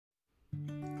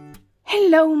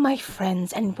Hello my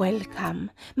friends and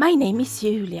welcome. My name is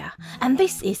Julia and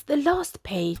this is the last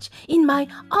page in my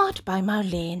Art by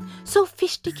Marlene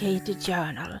So-fish-ticated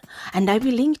journal, and I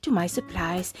will link to my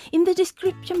supplies in the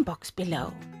description box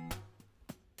below.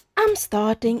 I'm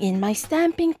starting in my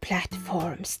stamping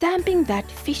platform, stamping that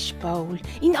fish bowl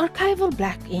in archival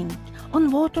black ink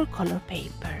on watercolor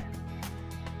paper.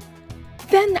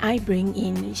 Then I bring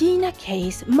in Gina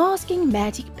K's masking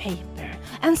magic paper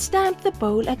and stamp the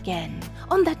bowl again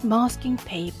on that masking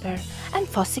paper and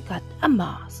fussy cut a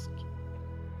mask.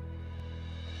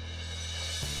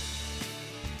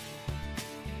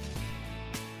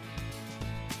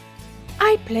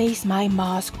 I place my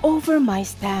mask over my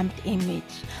stamped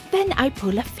image, then I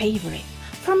pull a favorite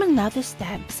from another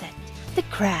stamp set, the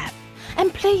crab,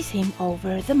 and place him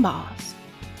over the mask.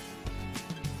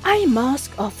 I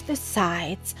mask off the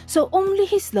sides so only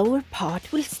his lower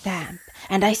part will stamp,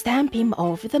 and I stamp him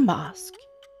over the mask.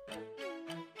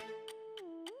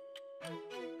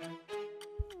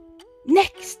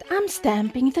 Next, I'm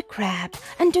stamping the crab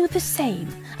and do the same.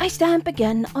 I stamp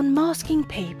again on masking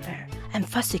paper and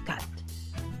fussy cut.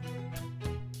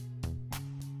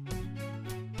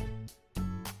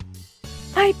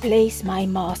 I place my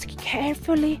mask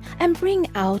carefully and bring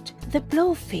out the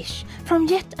blowfish from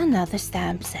yet another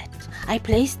stamp set. I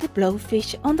place the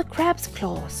blowfish on the crab's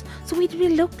claws so it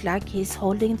will look like he's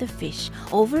holding the fish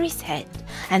over his head,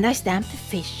 and I stamp the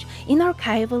fish in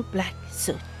archival black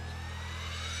soot.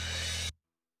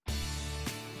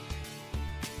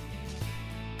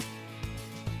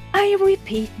 I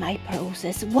repeat my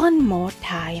process one more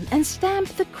time and stamp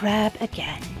the crab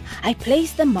again. I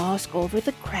place the mask over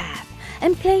the crab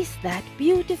and place that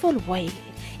beautiful whale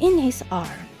in his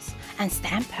arms and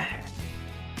stamp her.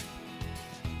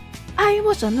 I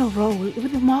was on a roll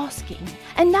with masking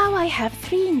and now I have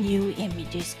 3 new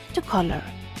images to color.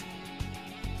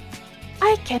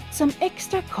 I kept some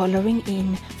extra coloring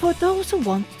in for those who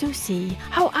want to see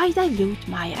how I dilute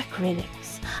my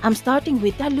acrylics. I'm starting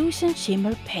with Dylusions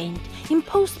shimmer paint in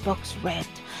Postbox Red,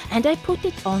 and I put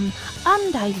it on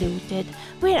undiluted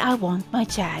where I want my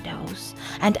shadows,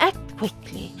 and act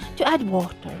quickly to add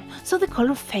water so the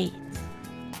color fades.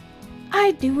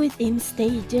 I do it in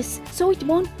stages so it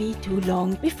won't be too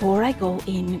long before I go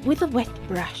in with a wet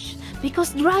brush,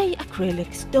 because dry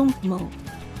acrylics don't move.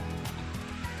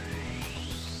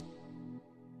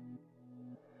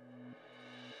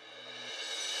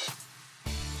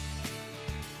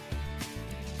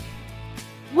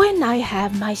 When I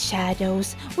have my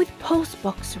shadows with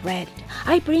Postbox Red,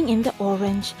 I bring in the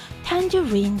orange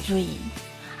Tangerine Dream.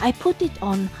 I put it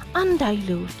on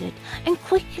undiluted and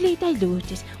quickly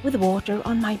dilute it with water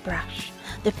on my brush.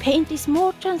 The paint is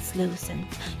more translucent,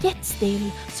 yet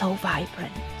still so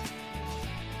vibrant.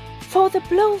 For the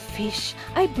blowfish,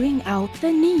 I bring out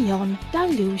the neon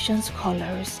Dylusions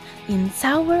colors in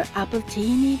sour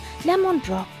Appeltini, lemon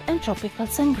drop and tropical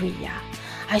Sangria.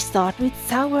 I start with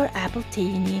sour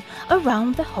Appeltini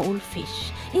around the whole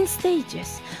fish in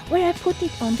stages where I put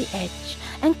it on the edge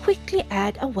and quickly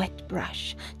add a wet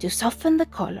brush to soften the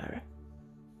color.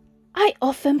 I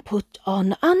often put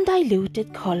on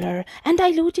undiluted color and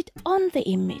dilute it on the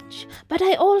image, but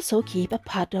I also keep a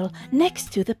puddle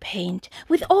next to the paint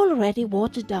with already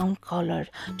watered down color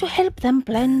to help them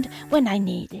blend when I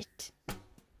need it.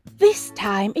 This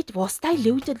time it was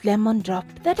diluted lemon drop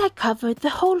that I covered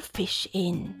the whole fish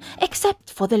in,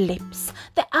 except for the lips,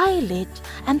 the eyelid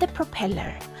and the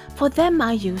propeller. For them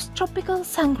I used tropical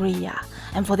Sangria,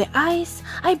 and for the eyes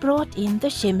I brought in the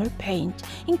shimmer paint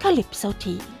in Calypso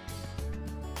Teal.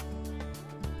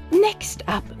 Next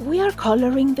up we are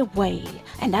coloring the whale,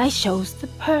 and I chose the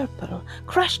purple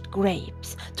crushed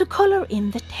grapes to color in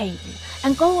the tail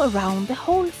and go around the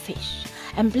whole fish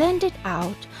and blend it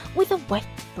out with a wet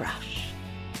brush.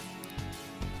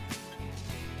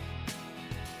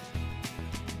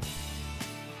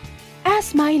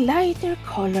 As my lighter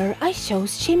color, I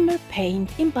chose shimmer paint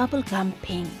in Bubbelgum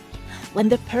Pink. When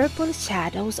the purple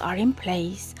shadows are in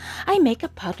place, I make a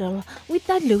puddle with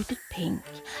diluted pink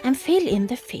and fill in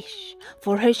the fish.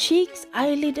 For her cheeks,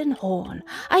 eyelid and horn,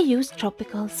 I use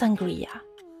tropical Sangria.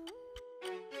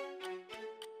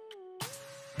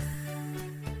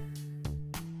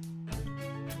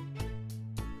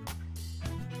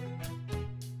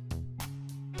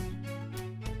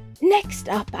 Next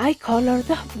up I color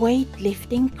the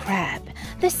weight-lifting crab,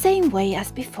 the same way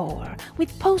as before,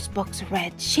 with Postbox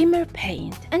Red shimmer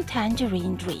paint and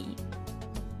Tangerine Dream.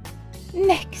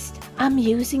 Next I'm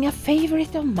using a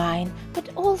favorite of mine,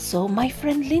 but also my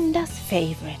friend Linda's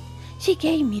favorite. She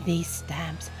gave me these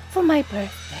stamps for my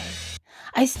birthday.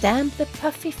 I stamped the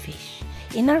puffy fish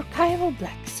in archival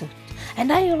black soot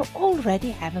and I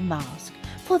already have a mask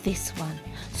for this one,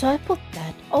 so I put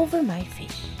that over my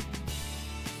fish.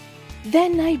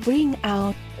 Then I bring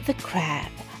out the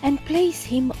crab and place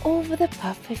him over the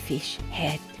puffy fish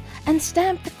head and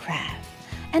stamp the crab,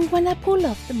 and when I pull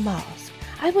off the mask,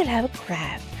 I will have a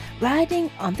crab riding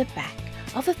on the back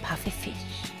of a puffy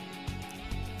fish.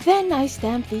 Then I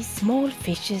stamp these small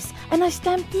fishes, and I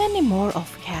stamp many more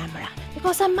off camera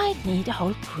because I might need a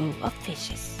whole crew of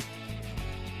fishes.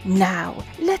 Now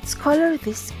let's color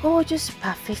this gorgeous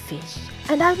puffy fish,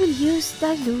 and I will use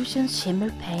Dylusions shimmer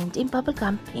paint in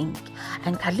Bubbelgum Pink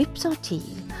and Calypso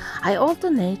Teal. I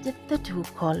alternated the two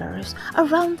colors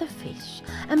around the fish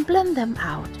and blend them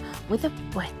out with a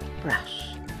wet brush.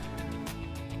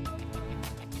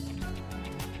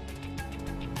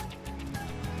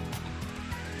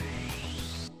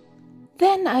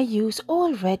 Then I use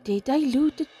already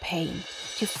diluted paint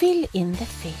to fill in the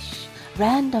fish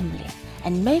randomly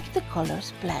and make the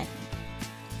colors blend.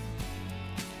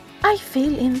 I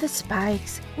fill in the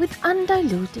spikes with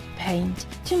undiluted paint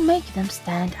to make them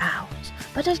stand out,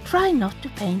 but I try not to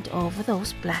paint over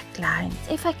those black lines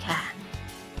if I can.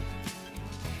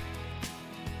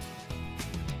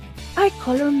 I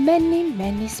color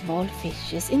many small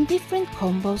fishes in different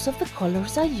combos of the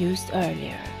colors I used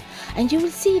earlier, and you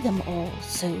will see them all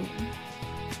soon.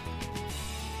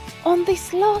 On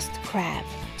this last crab,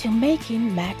 to make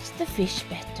him match the fish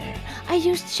better, I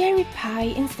used cherry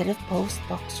pie instead of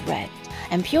Postbox Red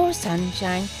and pure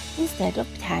sunshine instead of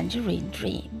Tangerine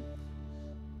Dream.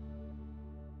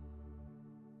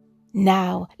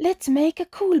 Now let's make a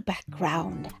cool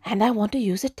background, and I want to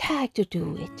use a tag to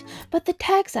do it, but the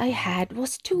tags I had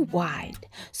was too wide,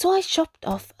 so I chopped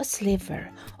off a sliver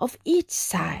of each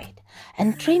side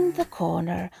and trimmed the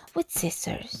corner with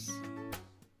scissors.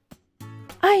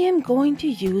 I am going to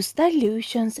use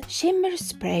Dylusions Shimmer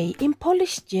Spray in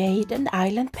Polished Jade and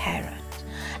Island Parrot,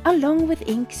 along with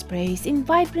ink sprays in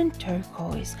Vibrant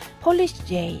Turqoise, Polished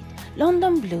Jade,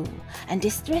 London Blue, and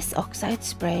Distress Oxide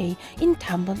spray in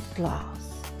Tumbled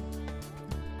Glass.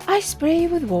 I spray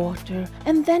with water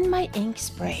and then my ink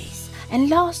sprays, and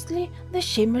lastly the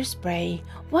shimmer spray,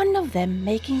 one of them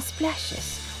making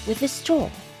splashes with a straw.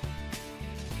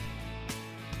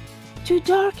 To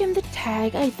darken the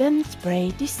tag, I then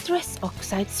spray Distress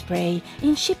Oxide spray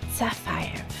in Chipped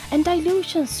Sapphire and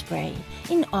Dylusions spray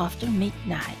in After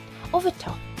Midnight over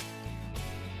top.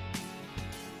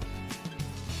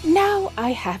 Now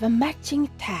I have a matching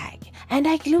tag, and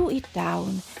I glue it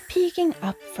down, peeking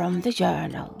up from the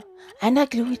journal, and I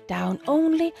glue it down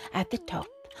only at the top,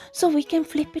 so we can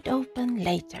flip it open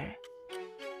later.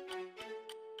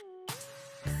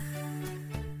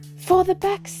 For the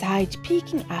back side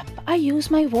peeking up, I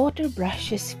use my water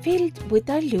brushes filled with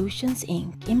Dylusions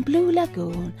ink in Blue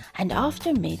Lagoon and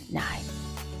After Midnight.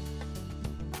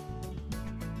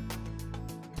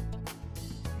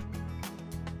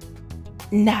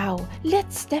 Now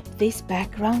let's step this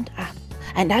background up,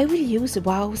 and I will use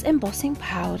Wow's embossing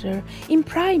powder in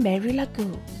Primal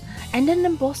Lagoon and an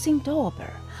embossing dauber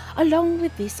along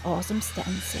with this awesome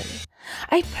stencil.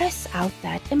 I press out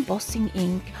that embossing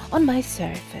ink on my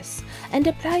surface and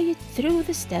apply it through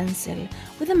the stencil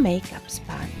with a makeup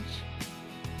sponge.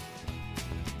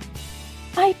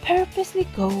 I purposely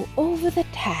go over the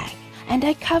tag, and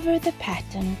I cover the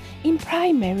pattern in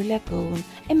Primal Lagoon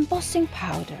embossing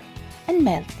powder and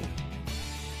melt it.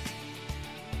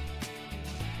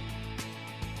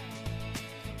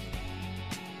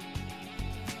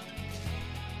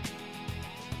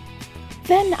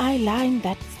 Then I line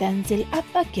that stencil up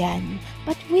again,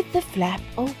 but with the flap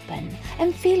open,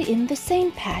 and fill in the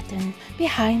same pattern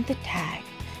behind the tag,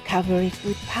 cover it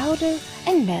with powder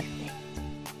and melt it.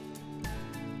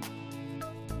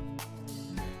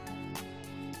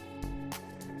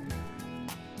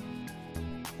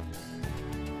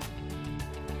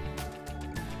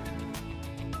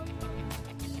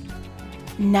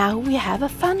 Now we have a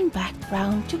fun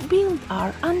background to build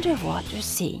our underwater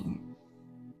scene.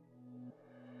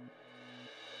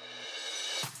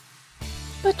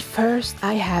 But first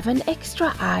I have an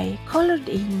extra eye colored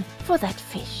in for that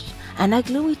fish, and I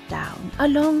glue it down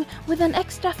along with an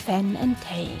extra fin and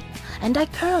tail, and I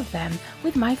curve them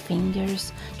with my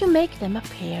fingers to make them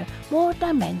appear more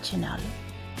dimensional.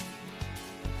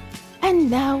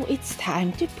 And now it's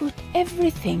time to put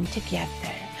everything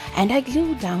together, and I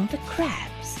glue down the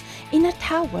crabs in a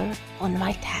tower on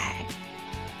my tag.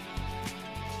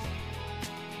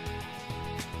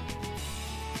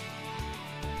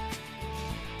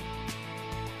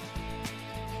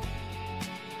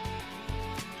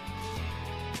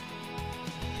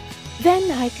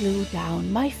 Then I glue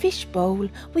down my fish bowl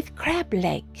with crab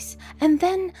legs and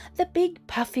then the big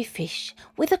puffy fish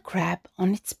with a crab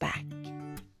on its back.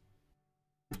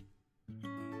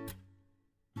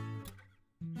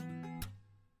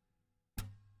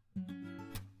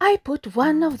 I put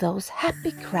one of those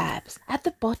happy crabs at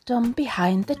the bottom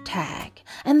behind the tag,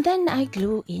 and then I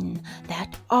glue in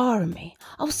that army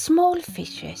of small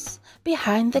fishes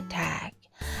behind the tag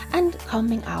and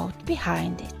coming out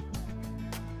behind it.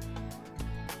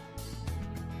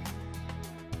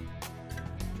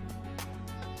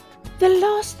 The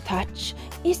last touch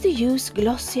is to use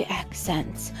glossy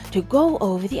accents to go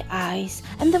over the eyes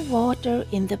and the water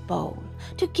in the bowl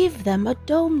to give them a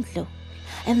domed look.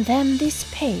 And then this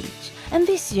page and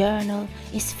this journal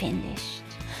is finished.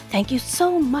 Thank you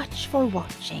so much for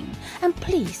watching, and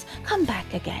please come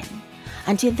back again.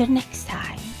 Until the next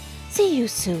time, see you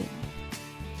soon.